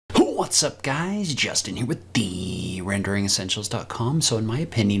What's up guys, Justin here with the renderingessentials.com. So in my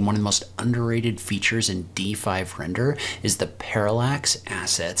opinion, one of the most underrated features in D5 Render is the parallax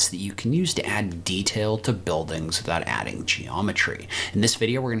assets that you can use to add detail to buildings without adding geometry. In this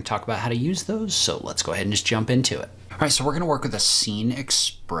video, we're going to talk about how to use those, so let's go ahead and just jump into it. All right, so we're going to work with a Scene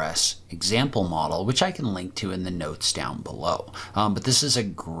Express example model, which I can link to in the notes down below. But this is a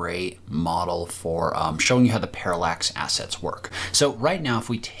great model for showing you how the parallax assets work. So right now, if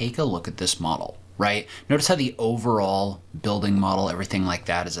we take a look at this model, right, notice how the overall building model, everything like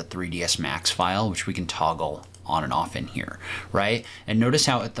that, is a 3ds Max file, which we can toggle on and off in here, right? And notice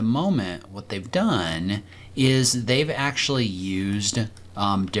how at the moment, what they've done is they've actually used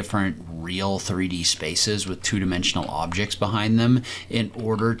different real 3D spaces with two-dimensional objects behind them in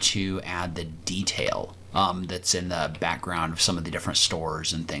order to add the detail that's in the background of some of the different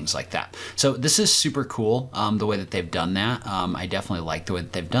stores and things like that. So this is super cool, the way that they've done that. I definitely like the way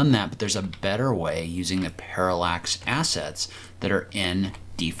that they've done that, but there's a better way using the parallax assets that are in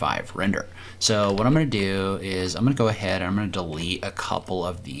D5 Render. So what I'm going to do is I'm going to go ahead and I'm going to delete a couple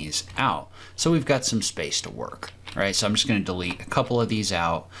of these out. So we've got some space to work. All right, so I'm just going to delete a couple of these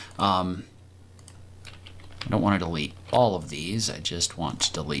out. I don't want to delete all of these. I just want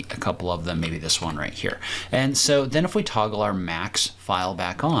to delete a couple of them, maybe this one right here. And so then if we toggle our Max file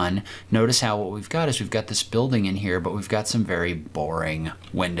back on, notice how what we've got is we've got this building in here, but we've got some very boring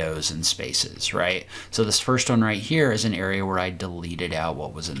windows and spaces, right? So this first one right here is an area where I deleted out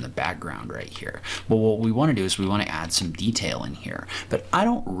what was in the background right here. Well, what we want to do is we want to add some detail in here, but I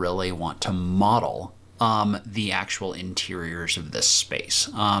don't really want to model the actual interiors of this space.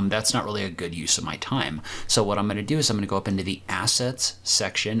 That's not really a good use of my time. So what I'm going to do is I'm going to go up into the Assets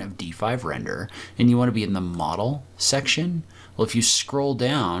section of D5 Render, and you want to be in the Model section. Well, if you scroll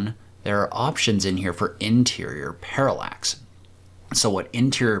down, there are options in here for Interior Parallax. So what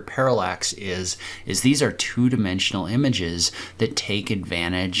interior parallax is these are two-dimensional images that take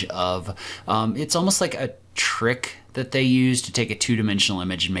advantage of, it's almost like a trick that they use to take a two-dimensional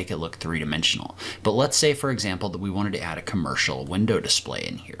image and make it look three-dimensional. But let's say, for example, that we wanted to add a commercial window display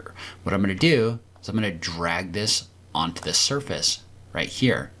in here. What I'm going to do is I'm going to drag this onto this surface right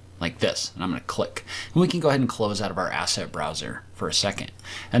here, like this, and I'm going to click. And we can go ahead and close out of our asset browser for a second.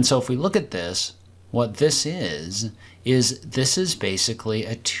 And so if we look at this, what this is this is basically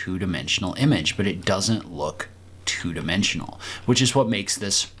a two-dimensional image, but it doesn't look two-dimensional, which is what makes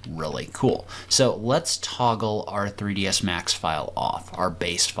this really cool. So let's toggle our 3ds Max file off, our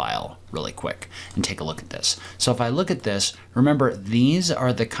base file, really quick, and take a look at this. So if I look at this, remember these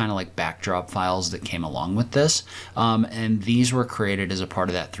are the kind of like backdrop files that came along with this, and these were created as a part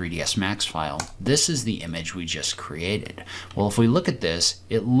of that 3ds Max file. This is the image we just created. Well, if we look at this,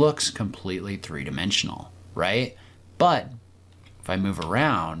 it looks completely three-dimensional, right? But if I move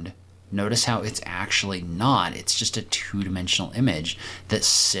around, notice how it's actually not. It's just a two-dimensional image that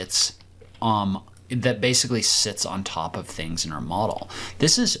sits, that basically sits on top of things in our model.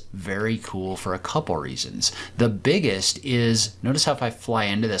 This is very cool for a couple reasons. The biggest is, notice how if I fly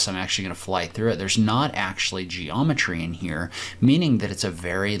into this, I'm actually going to fly through it. There's not actually geometry in here, meaning that it's a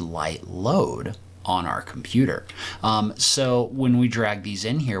very light load on our computer. So when we drag these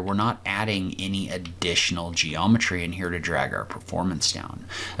in here, we're not adding any additional geometry in here to drag our performance down.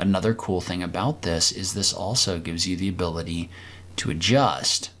 Another cool thing about this is this also gives you the ability to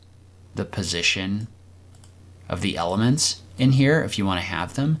adjust the position of the elements in here if you want to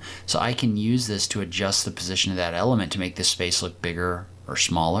have them. So I can use this to adjust the position of that element to make this space look bigger or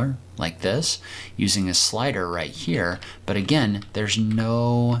smaller, like this, using a slider right here. But again, there's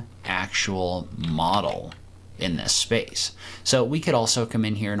no actual model in this space. So we could also come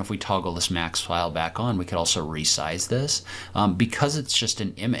in here, and if we toggle this Max file back on, we could also resize this because it's just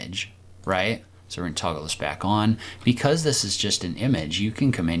an image, right? So we're going to toggle this back on. Because this is just an image, you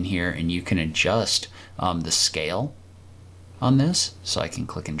can come in here and you can adjust the scale on this. So I can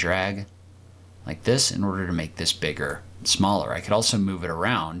click and drag like this in order to make this bigger and smaller. I could also move it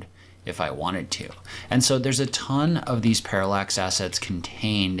around if I wanted to. And so there's a ton of these parallax assets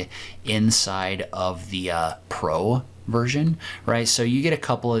contained inside of the Pro version, right? So you get a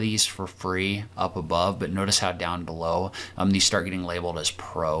couple of these for free up above, but notice how down below these start getting labeled as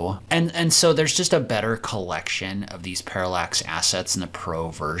Pro. And so there's just a better collection of these parallax assets in the Pro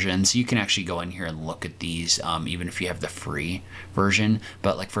version. So you can actually go in here and look at these even if you have the free version.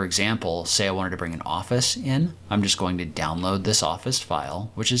 But like for example, say I wanted to bring an office in, I'm just going to download this office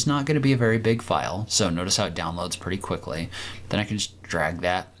file, which is not going to be a very big file. So notice how it downloads pretty quickly. Then I can just drag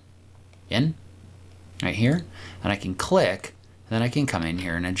that in right here, and I can click, and then I can come in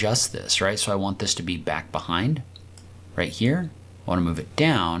here and adjust this, right? So I want this to be back behind right here. I want to move it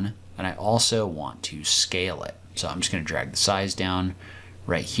down, and I also want to scale it. So I'm just going to drag the size down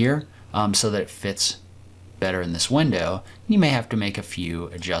right here so that it fits better in this window. You may have to make a few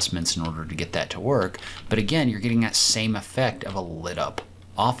adjustments in order to get that to work, but again, you're getting that same effect of a lit up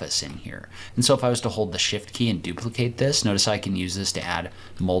office in here. And so if I was to hold the shift key and duplicate this, notice I can use this to add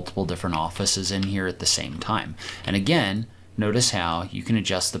multiple different offices in here at the same time. And again, notice how you can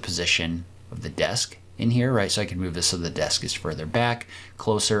adjust the position of the desk in here, right? So I can move this so the desk is further back,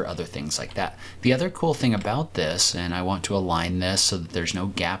 closer, other things like that. The other cool thing about this, and I want to align this so that there's no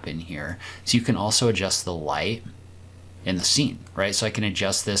gap in here, so you can also adjust the light in the scene, right? So I can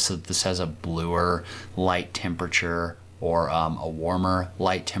adjust this so that this has a bluer light temperature or a warmer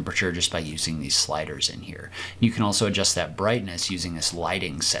light temperature just by using these sliders in here. You can also adjust that brightness using this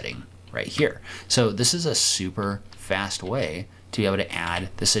lighting setting right here. So this is a super fast way to be able to add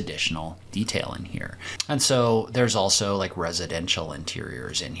this additional detail in here. And so there's also like residential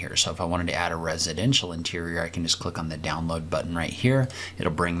interiors in here. So if I wanted to add a residential interior, I can just click on the download button right here.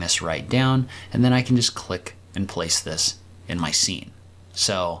 It'll bring this right down, and then I can just click and place this in my scene.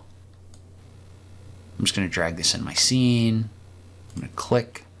 So I'm just going to drag this in my scene. I'm going to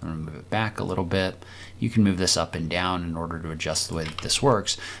click. I'm going to move it back a little bit. You can move this up and down in order to adjust the way that this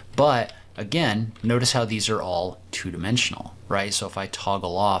works. But again, notice how these are all two-dimensional, right? So if I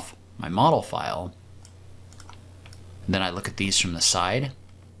toggle off my model file, then I look at these from the side,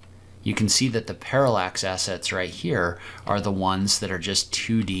 you can see that the parallax assets right here are the ones that are just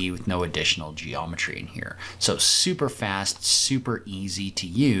 2D with no additional geometry in here. So super fast, super easy to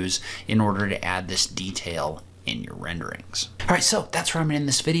use in order to add this detail in your renderings. All right, so that's where I'm gonna end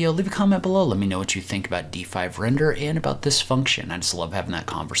this video. Leave a comment below. Let me know what you think about D5 Render and about this function. I just love having that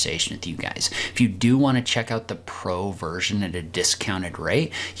conversation with you guys. If you do want to check out the Pro version at a discounted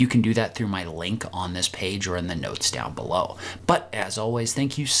rate, you can do that through my link on this page or in the notes down below. But as always,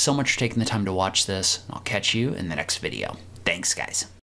 thank you so much for taking the time to watch this. I'll catch you in the next video. Thanks, guys.